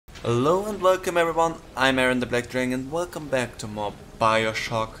Hello and welcome everyone, I'm Aaron the Black Dragon and welcome back to more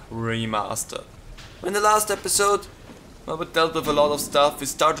BioShock Remastered. In the last episode, well, we dealt with a lot of stuff. We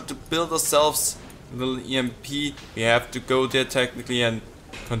started to build ourselves a little EMP. We have to go there technically and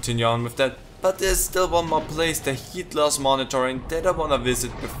continue on with that. But there's still one more place, the heat loss monitoring, that I wanna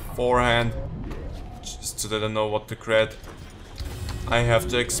visit beforehand. Just so that I know what the crap I have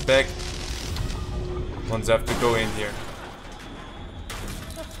to expect once I have to go in here.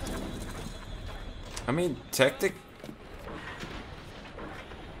 I mean, technically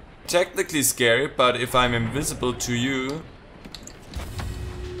scary, but if I'm invisible to you,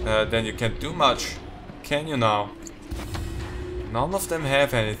 then you can't do much, can you now? None of them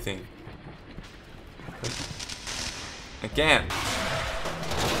have anything. But again.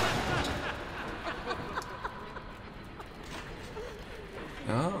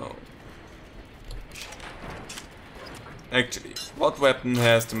 Oh. Actually, what weapon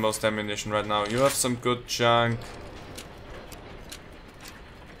has the most ammunition right now? You have some good junk.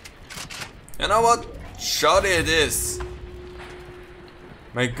 You know what? Shotty it is.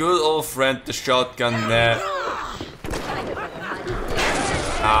 My good old friend, the shotgun net.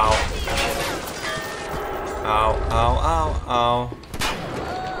 Ow. Ow, ow, ow,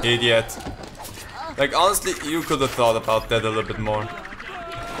 ow. Idiot. Like, honestly, you could have thought about that a little bit more.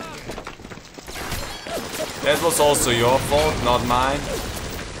 That was also your fault, not mine.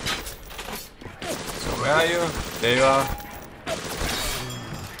 So where are you? There you are.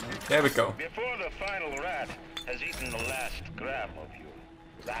 There we go. Before the final rat has eaten the last gram of you,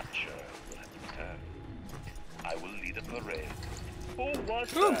 Rapture will have returned. I will lead a parade. Who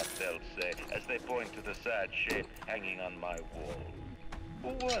was that, they'll say, as they point to the sad shape hanging on my wall.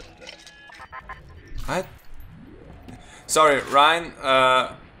 Who was that? Sorry, Ryan,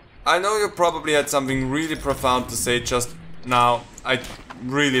 I know you probably had something really profound to say just now. I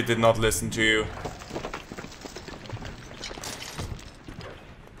really did not listen to you.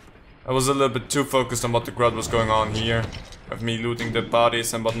 I was a little bit too focused on what the crud was going on here, of me looting the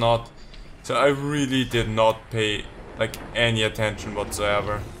bodies and whatnot. So I really did not pay like any attention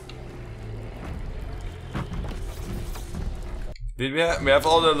whatsoever. We have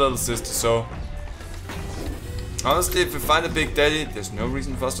all the little sisters, so honestly, if we find a big daddy, there's no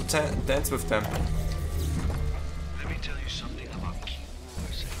reason for us to dance with them. Let me tell you something about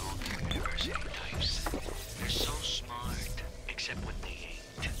keyboards and all university types. They're so smart, except when they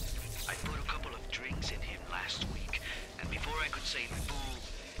ain't. I put a couple of drinks in him last week, and before I could say boo,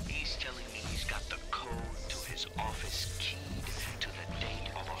 he's telling me he's got the code to his office keyed to the date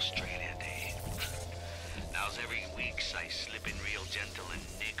of Australia Day. Now's every weeks I slip in real gentle and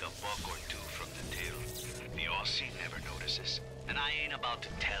nick a buck or two from the till. The Aussie never notices, and I ain't about to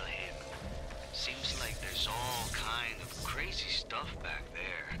tell him. Seems like there's all kind of crazy stuff back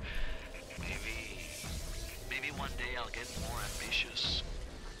there. Maybe one day I'll get more ambitious.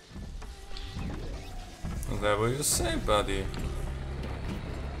 Whatever you say, buddy.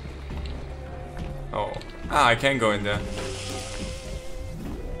 Oh, I can go in there.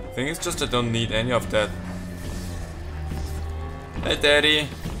 Thing is just I don't need any of that. Hey, daddy.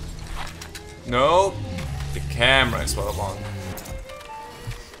 No. The camera is what I want.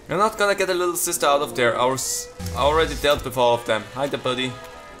 You're not gonna get a little sister out of there. I already dealt with all of them. Hi there, buddy.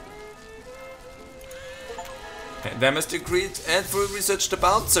 Damage decreased and full research the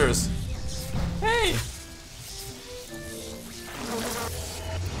bouncers. Hey!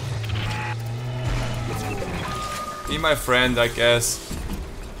 Be my friend, I guess.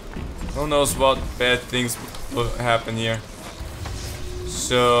 Who knows what bad things will happen here.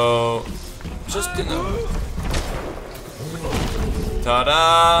 So just, you know.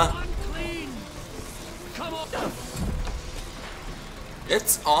 Ta-da!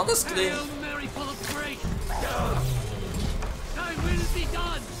 It's honestly...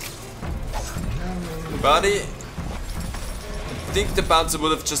 Buddy, I think the bouncer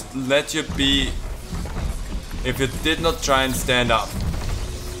would have just let you be if you did not try and stand up.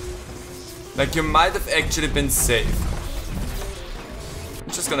 Like, you might have actually been safe.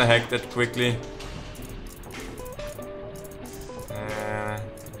 I'm just gonna hack that quickly.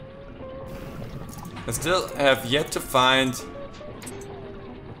 I still have yet to find...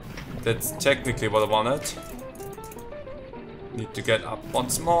 That's technically what I wanted. Need to get up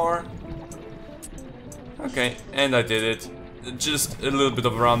once more. Okay, and I did it. Just a little bit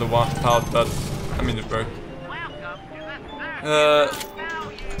of a roundabout, but I mean it worked.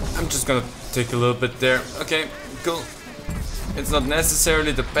 I'm just gonna take a little bit there. Okay, cool. It's not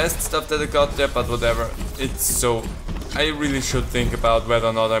necessarily the best stuff that I got there, but whatever. It's so... I really should think about whether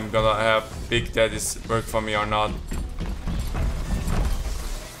or not I'm gonna have Big Daddies work for me or not.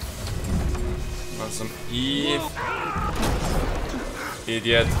 Some Eve.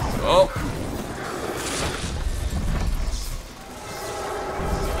 Idiot. Oh!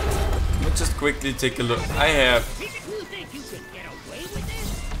 Let me just quickly take a look. I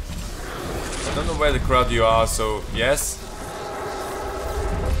don't know where the crowd you are, so yes.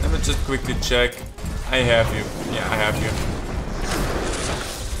 Let me just quickly check. I have you. Yeah, I have you.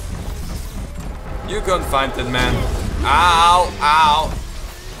 You can't find that man. Ow! Ow!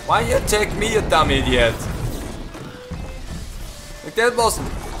 Why you attack me, you dumb idiot? Like that wasn't...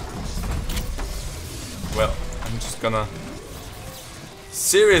 Well, I'm just gonna...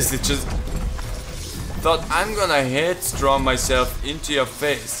 Seriously, just... Thought I'm gonna headstrong myself into your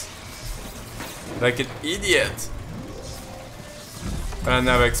face. Like an idiot. But I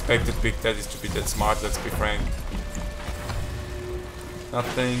never expected Big Daddies to be that smart, let's be frank.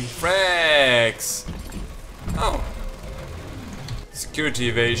 Nothing. Frags! Oh. Security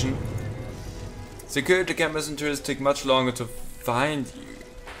evasion. Security cameras and tourists take much longer to find you.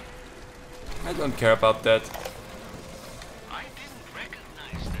 I don't care about that. I didn't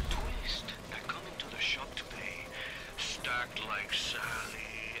recognize the twist that come into the shop today. Stacked like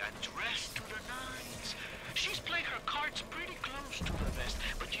Sally and dressed to the nines. She's played her cards pretty close to the vest,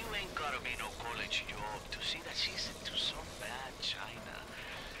 but you ain't gotta be no college job to see that she's into some bad china.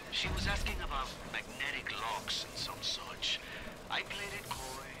 She was asking about magnetic locks and some such. I played it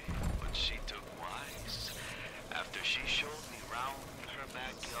coy, but she took wise. After she showed me round her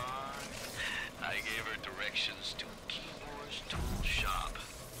backyard, I gave her directions to Keyboard's tool shop.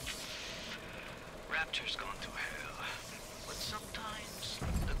 Rapture's gone to hell, but sometimes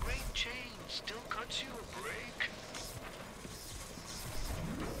the great chain still cuts you a break.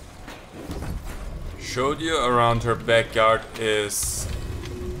 Showed you around her backyard is...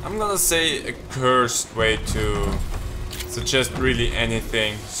 I'm gonna say a cursed way to suggest really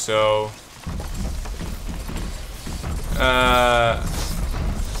anything, so...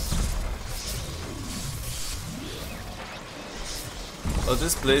 Well,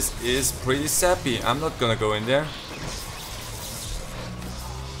 this place is pretty sappy. I'm not gonna go in there.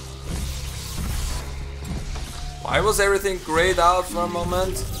 Why was everything grayed out for a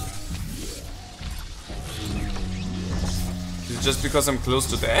moment? Is it just because I'm close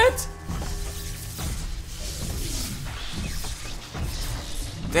to that?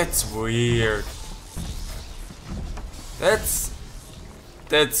 That's weird.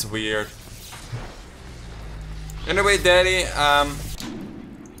 That's weird. Anyway, Daddy,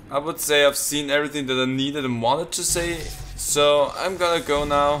 I would say I've seen everything that I needed and wanted to say, so I'm gonna go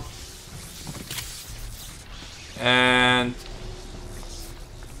now. And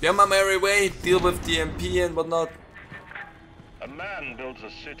be on my merry way, deal with the MP and whatnot. A man builds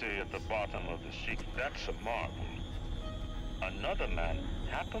a city at the bottom of the sea. That's a marvel. Another man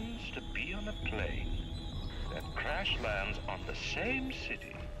happens to be on a plane that crash lands on the same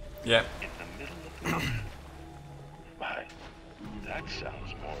city. Yeah. In the middle of the ocean. Why, that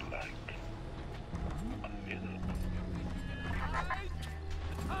sounds more like a miracle.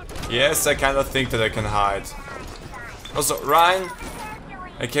 Yes, I kind of think that I can hide. Also, Ryan,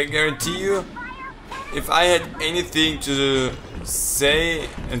 I can guarantee you, if I had anything to say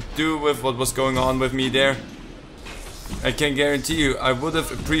and do with what was going on with me there, I can guarantee you I would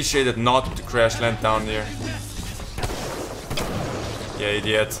have appreciated not to crash land down here. Yeah,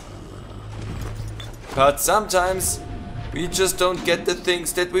 idiot. But sometimes we just don't get the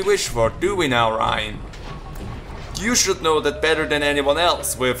things that we wish for, do we now, Ryan? You should know that better than anyone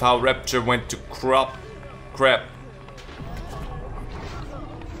else with how Raputre went to crap.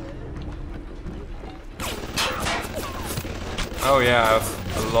 Oh yeah, I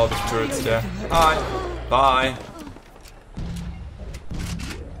have a lot of turrets there. Hi. Bye.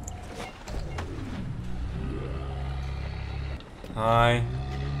 Hi.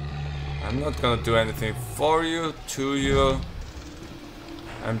 I'm not gonna do anything for you, to you.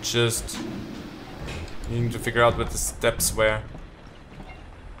 I'm just needing to figure out what the steps were,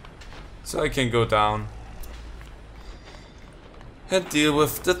 so I can go down and deal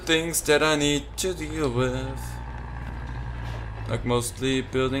with the things that I need to deal with. Like mostly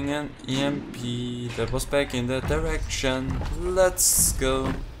building an EMP that was back in that direction. Let's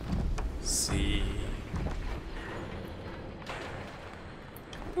go see.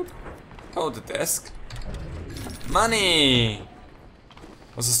 Oh, the desk. Money!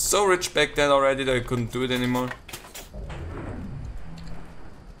 Was I so rich back then already that I couldn't do it anymore?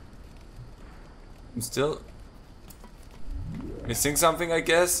 I'm still missing something, I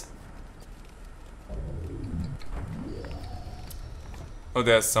guess. Oh,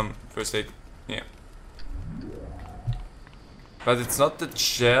 there's some first aid. Yeah. But it's not the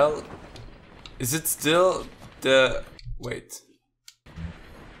gel. Is it still the... wait.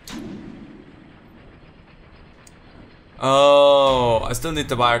 Oh, I still need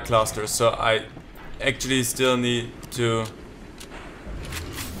the wire cluster, so I actually still need to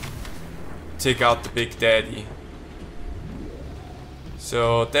take out the big daddy.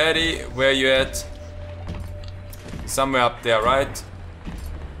 So, daddy, where you at? Somewhere up there, right?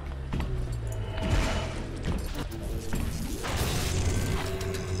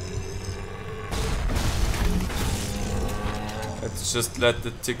 Let's just let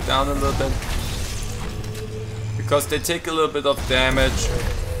it tick down a little bit. Because they take a little bit of damage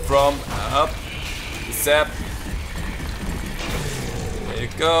from up the zap. There you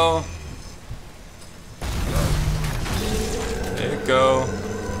go. There you go.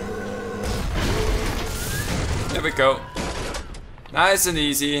 There we go. Nice and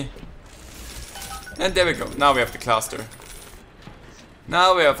easy. And there we go. Now we have the cluster.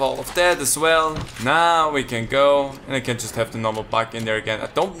 Now we have all of that as well. Now we can go. And I can just have the normal bug in there again. I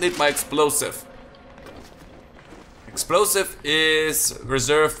don't need my explosive. Explosive is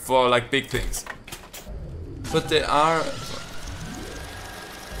reserved for like big things. But they are...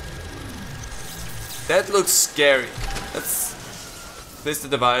 That looks scary. Let's place the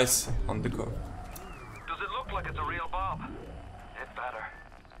device on the core. Does it look like it's a real bomb? It better.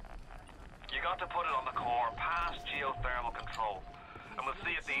 You got to put it on the core, past geothermal control. And we'll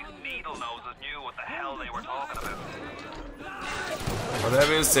see if these needle noses knew what the hell they were talking about.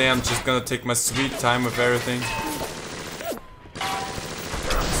 Whatever you say, I'm just gonna take my sweet time with everything.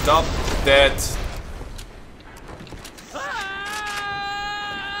 Stop that.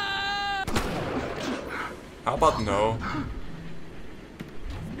 How about no?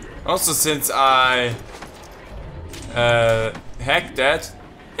 Also, since I hacked that,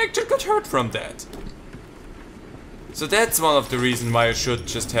 I actually got hurt from that. So that's one of the reasons why you should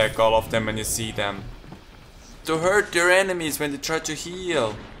just hack all of them when you see them. To hurt your enemies when they try to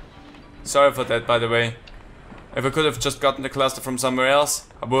heal. Sorry for that, by the way. If I could have just gotten the cluster from somewhere else,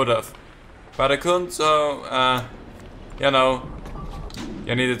 I would have. But I couldn't, so, you know,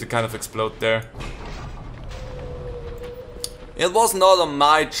 you needed to kind of explode there. It was not on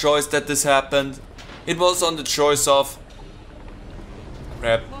my choice that this happened. It was on the choice of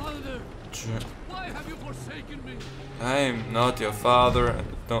Father, why have you forsaken me? I am not your father, and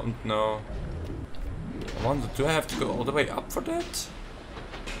I don't know. I wonder, do I have to go all the way up for that?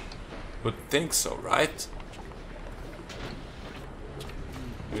 Would think so, right?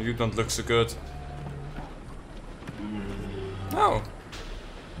 You don't look so good. No.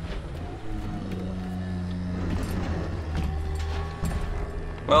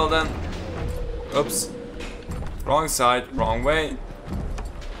 Well then. Oops. Wrong side, wrong way.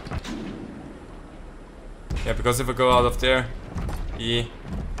 Yeah, because if I go out of there, yeah.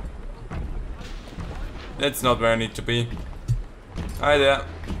 That's not where I need to be. Hi there.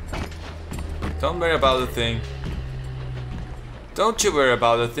 Don't worry about a thing. Don't you worry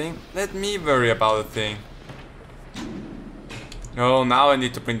about a thing. Let me worry about a thing. Oh, now I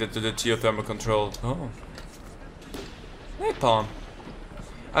need to bring that to the geothermal control. Oh. Napalm.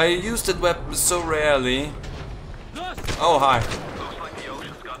 I used that weapon so rarely. Oh, hi. Looks like the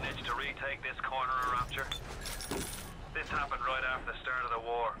ocean's got an itch to retake this corner of Rapture. This happened right after the start of the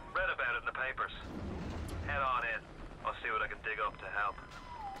war. Read about it in the papers. Head on in. I'll see what I can dig up to help.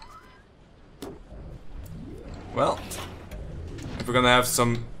 Well, if we're gonna have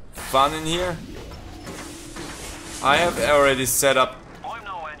some fun in here, I have already set up. I'm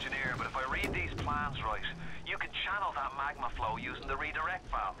no engineer, but if I read these plans right, you can channel that magma flow using the redirect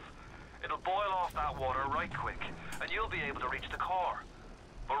valve. It'll boil off that water right quick, and you'll be able to reach the core.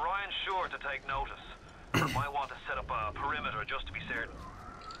 But Ryan's sure to take notice. Might want to set up a perimeter just to be certain.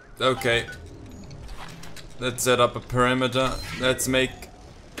 Okay. Let's set up a perimeter. Let's make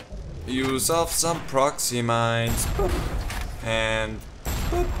use of some proxy mines. Boop. And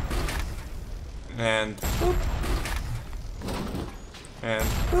boop. And boop. And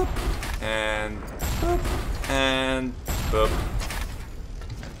boop. And boop. And boop.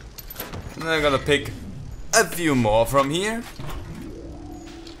 And I'm gonna pick a few more from here.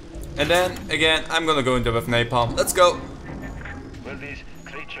 And then again I'm gonna go into with napalm. Let's go. Will these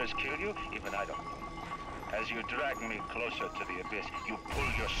creatures kill you? Even I don't know. As you drag me closer to the abyss, you pull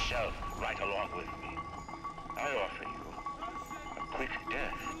yourself right along with me. I offer you a quick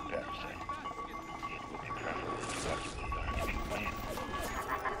death, dare say. It will be preferable to what you will learn if you win.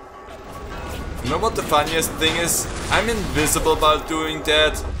 You know what the funniest thing is? I'm invisible while doing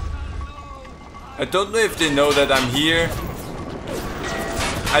that. I don't know if they know that I'm here.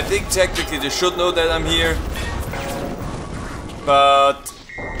 I think technically they should know that I'm here. But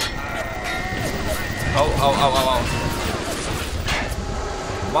ow, ow, ow, ow.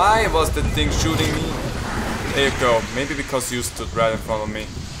 Why was the thing shooting me? There you go. Maybe because you stood right in front of me.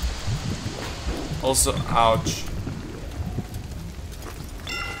 Also, ouch.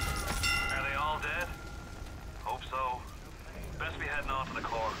 Are they all dead? Hope so. Best be heading off to the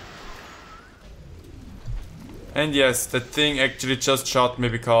core. And yes, the thing actually just shot me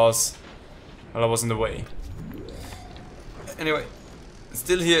because, well, I was in the way. Anyway,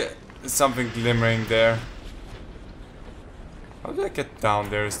 still here is something glimmering there. How do I get down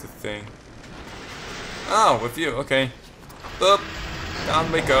there is the thing. Oh, with you, okay. Boop,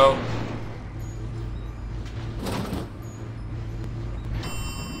 down we go.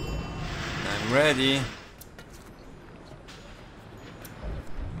 I'm ready.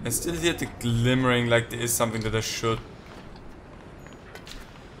 I still hear the glimmering like there is something that I should.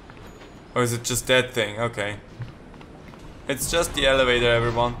 Or is it just that thing? Okay. It's just the elevator,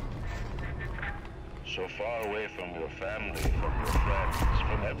 everyone. So far away from your family, from your friends,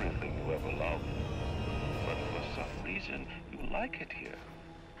 from everything you ever loved. But for some reason, you like it here.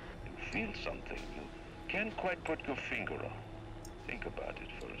 You feel something you can't quite put your finger on. Think about it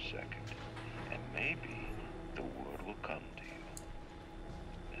for a second, and maybe the word will come to you.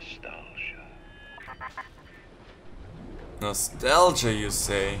 Nostalgia. Nostalgia, you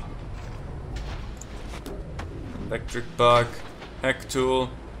say? Electric bug, hack tool,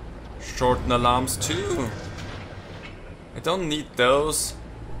 shorten alarms too. I don't need those.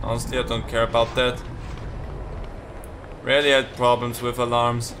 Honestly, I don't care about that. Rarely had problems with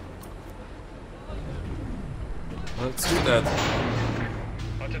alarms. Let's do that.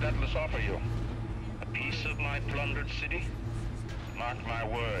 What did Atlas offer you? A piece of my plundered city? Mark my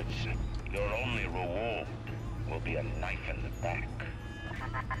words, your only reward will be a knife in the back.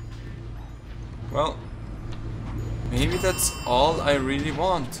 Well, maybe that's all I really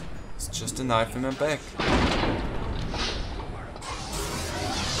want. It's just a knife in my back.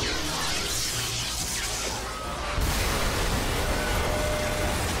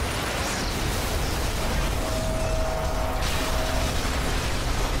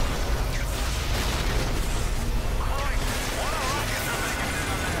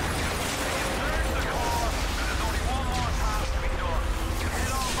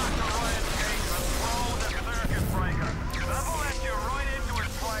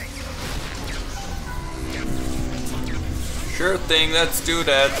 Sure thing, let's do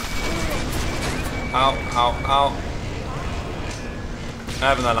that. Ow, ow, ow. I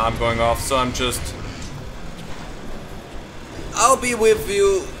have an alarm going off, so I'll be with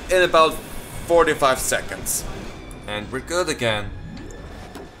you in about 45 seconds. And we're good again.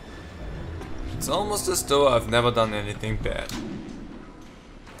 It's almost as though I've never done anything bad.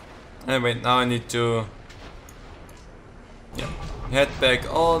 Anyway, now I need to head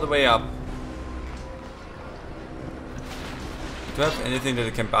back all the way up. Do I have anything that I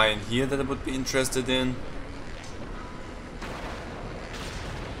can buy in here that I would be interested in?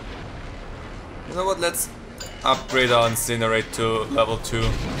 You know what, let's upgrade our Incinerate to level 2.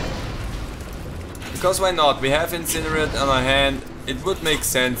 Because why not? We have Incinerate on our hand. It would make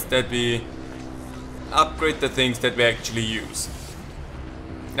sense that we upgrade the things that we actually use.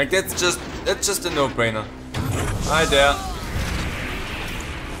 Like that's just a no-brainer. Hi there.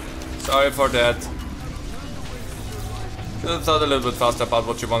 Sorry for that. Should have thought a little bit faster about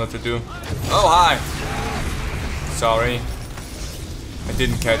what you wanted to do. Oh, hi! Sorry. I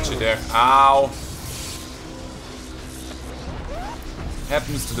didn't catch you there. Ow!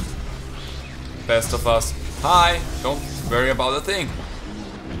 Happens to the best of us. Hi! Don't worry about a thing.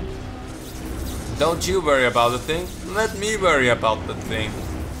 Don't you worry about a thing. Let me worry about the thing.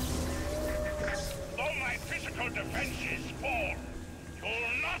 Though my physical defenses fall,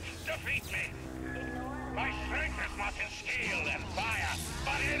 you'll not defeat me. My strength is not in steel and fire,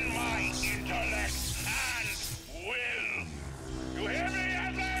 but in my intellect and will. You hear me,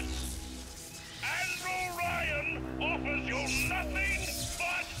 Atlas? Andrew Ryan offers you nothing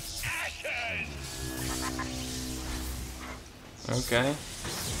but ashes. Okay.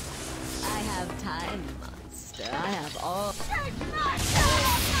 I have time, monster. I have all.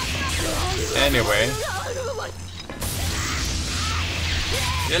 Anyway.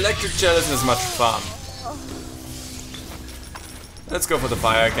 The electric gelatin is much fun. Let's go for the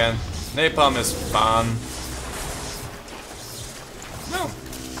fire again. Napalm is fun. No.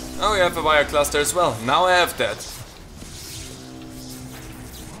 Oh, we have a wire cluster as well. Now I have that.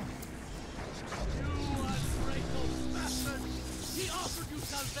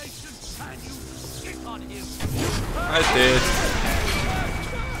 I did.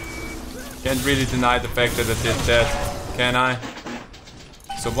 Can't really deny the fact that I did that, can I?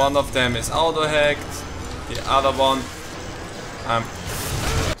 So one of them is auto-hacked. The other one.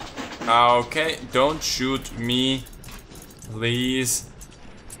 Okay, don't shoot me. Please.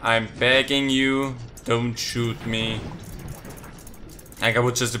 I'm begging you. Don't shoot me. Like, I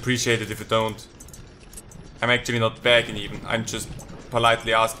would just appreciate it if you don't. I'm actually not begging even. I'm just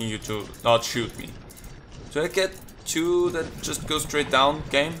politely asking you to not shoot me. Do I get two that just go straight down,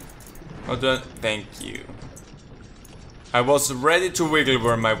 game? Or do I... Thank you. I was ready to wiggle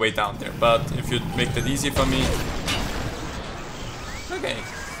worm my way down there, but if you'd make that easy for me... Okay.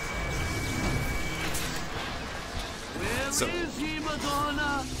 So...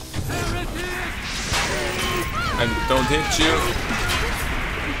 And don't hit you.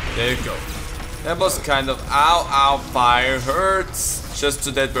 There you go. That was kind of ow ow, fire hurts. Just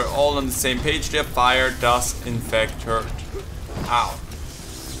so that we're all on the same page there, fire does in fact hurt. Ow.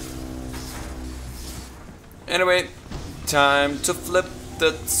 Anyway, time to flip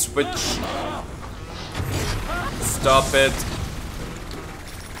that switch. Stop it.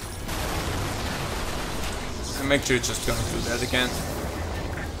 I'm actually just gonna do that again.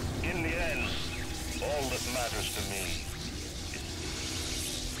 In the end, all that matters to me is me.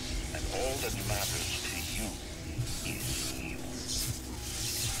 And all that matters to you is you.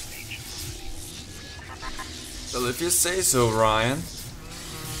 Well, if you say so, Ryan.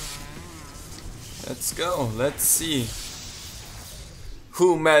 Let's go, let's see.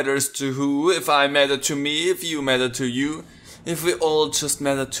 Who matters to who? If I matter to me, if you matter to you, if we all just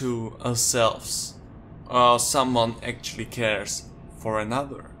matter to ourselves. Or someone actually cares for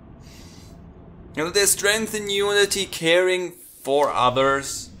another. You know, there's strength in unity, caring for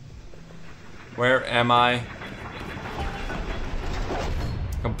others. Where am I?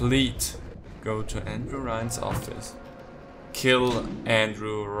 Complete. Go to Andrew Ryan's office. Kill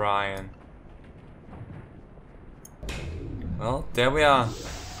Andrew Ryan. Well, there we are.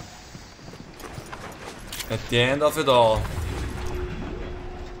 At the end of it all.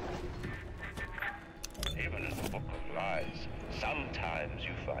 Even in the book of lies, sometimes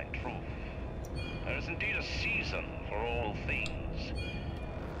you find truth. There is indeed a season for all things.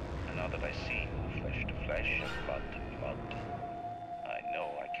 And now that I see you flesh to flesh and blood to blood, I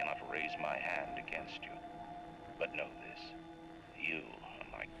know I cannot raise my hand against you. But know this, you are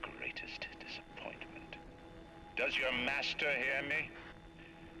my greatest disappointment. Does your master hear me?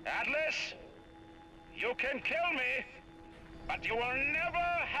 Atlas, you can kill me, but you will never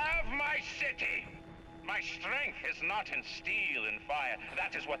have my city. My strength is not in steel and fire.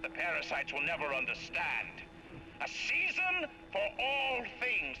 That is what the parasites will never understand. A season for all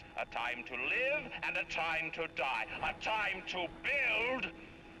things. A time to live and a time to die. A time to build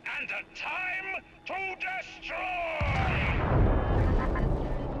and a time to destroy.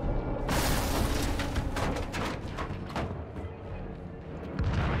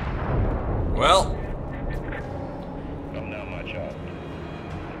 Well. Come now, my child.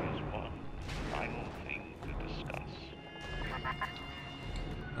 There is one final thing to discuss.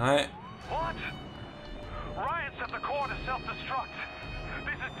 What? Ryan set the core to self-destruct.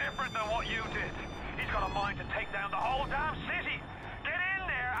 This is different than what you did. He's got a mind to take down the whole damn city. Get in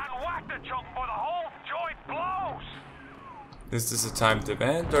there and whack the chunk before the whole joint blows. Is this a timed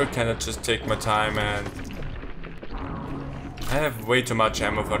event, or can I just take my time and... I have way too much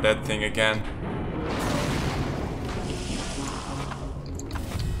ammo for that thing again.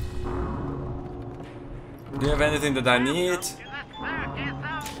 Do you have anything that I need?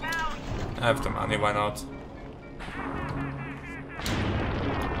 I have the money, why not?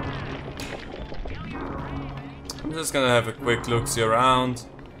 I'm just gonna have a quick look-see around.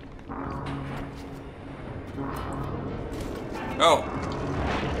 Oh!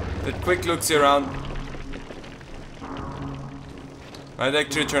 That quick look-see around might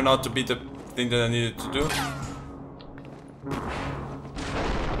actually turn out to be the thing that I needed to do.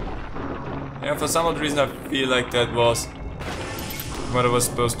 Yeah, for some odd reason I feel like that was what I was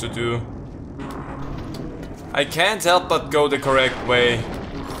supposed to do. I can't help but go the correct way.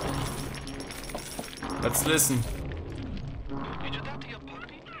 Let's listen. Did you talk to your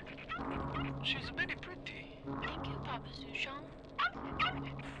puppy? She's very pretty. Thank you, Papa Sushon.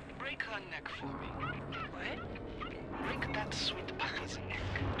 Break her neck for me. What? Break that sweet puppy's neck.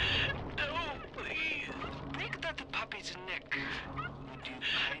 No, please. Break that puppy's neck. Would you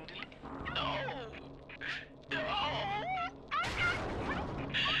kindly? No. No.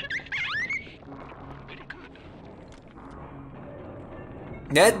 Very good.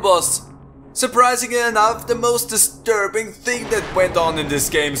 That was, surprisingly enough, the most disturbing thing that went on in this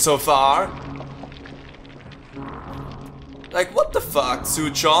game so far. Like, what the fuck,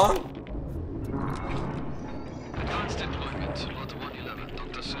 Suchong? Advanced deployment, Lot 111,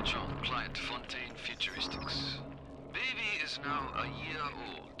 Dr. Suchong, client Fontaine, characteristics. Baby is now a year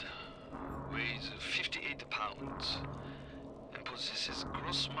old, weighs 58 pounds, and possesses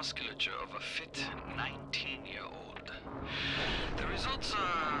gross musculature of a fit 19-year-old. The results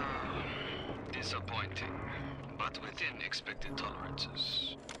are disappointing, but within expected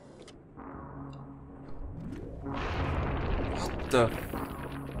tolerances. What the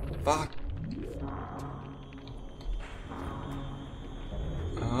fuck?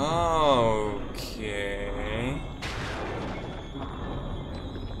 Okay.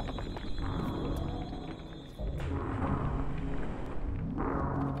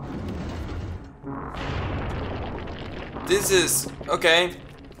 This is okay.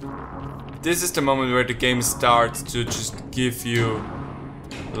 This is the moment where the game starts to just give you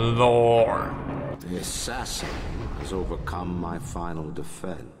lore. The assassin has overcome my final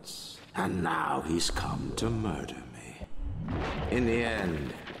defense, and now he's come to murder me. In the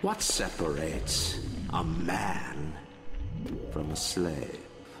end, what separates a man from a slave?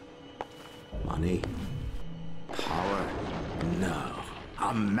 Money? Power? No.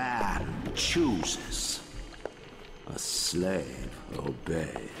 A man chooses. A slave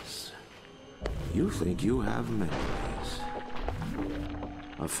obeys. You think you have memories.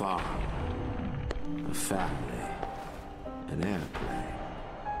 A farm. A family. An airplane.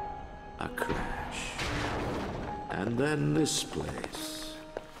 A crash. And then this place.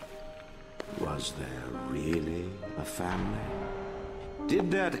 Was there really a family?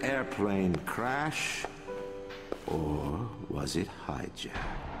 Did that airplane crash? Or was it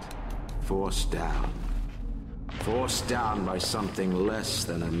hijacked? Forced down. Forced down by something less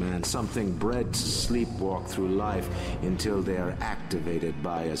than a man, something bred to sleepwalk through life until they are activated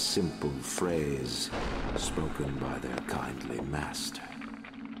by a simple phrase spoken by their kindly master.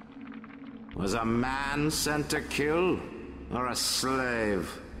 Was a man sent to kill, or a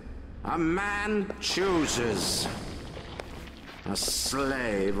slave? A man chooses. A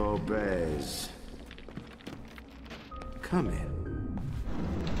slave obeys. Come in.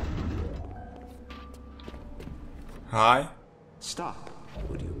 Hi. Stop,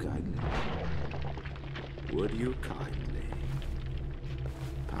 would you kindly? Would you kindly?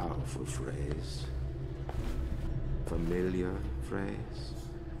 Powerful phrase. Familiar phrase.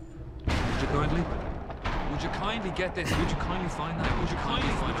 Would you kindly? Would you kindly get this? Would you kindly find that? Would you kindly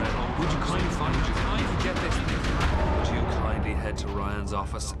find that? Would you kindly find? Would you kindly get this? Would you kindly head to Ryan's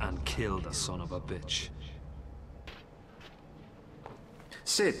office and kill the son of a bitch?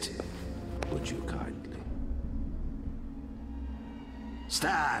 Sit, would you kindly?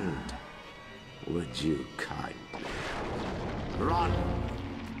 Stand, would you kindly? Run!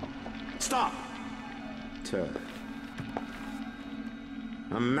 Stop! Turn.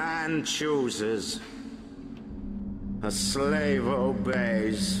 A man chooses. A slave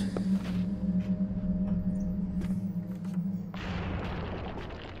obeys.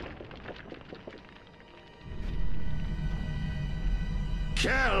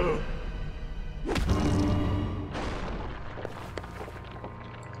 Kill!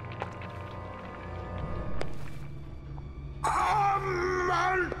 A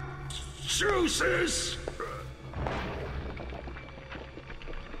man chooses.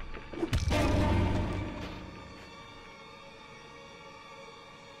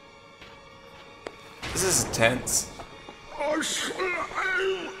 This is intense. A slave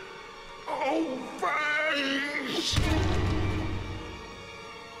obeys.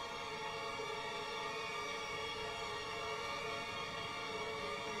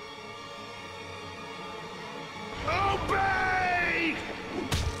 Obey!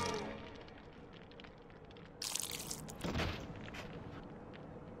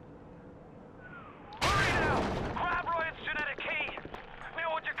 Hurry now! Grab Ryan's genetic key! Now,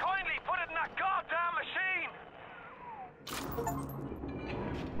 would you kindly put it in that goddamn machine?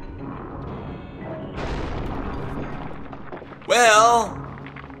 Well,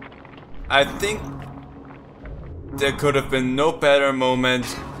 I think there could have been no better moment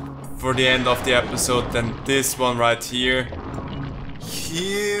for the end of the episode than this one right here.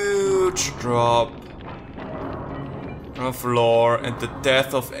 Huge drop of lore and the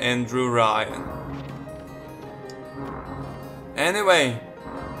death of Andrew Ryan. Anyway,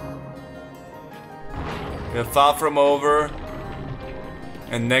 we're far from over,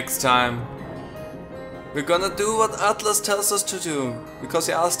 and next time we're gonna do what Atlas tells us to do, because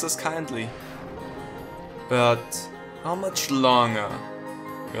he asked us kindly. But how much longer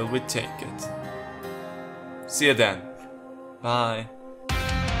will we take it? See you then. Bye.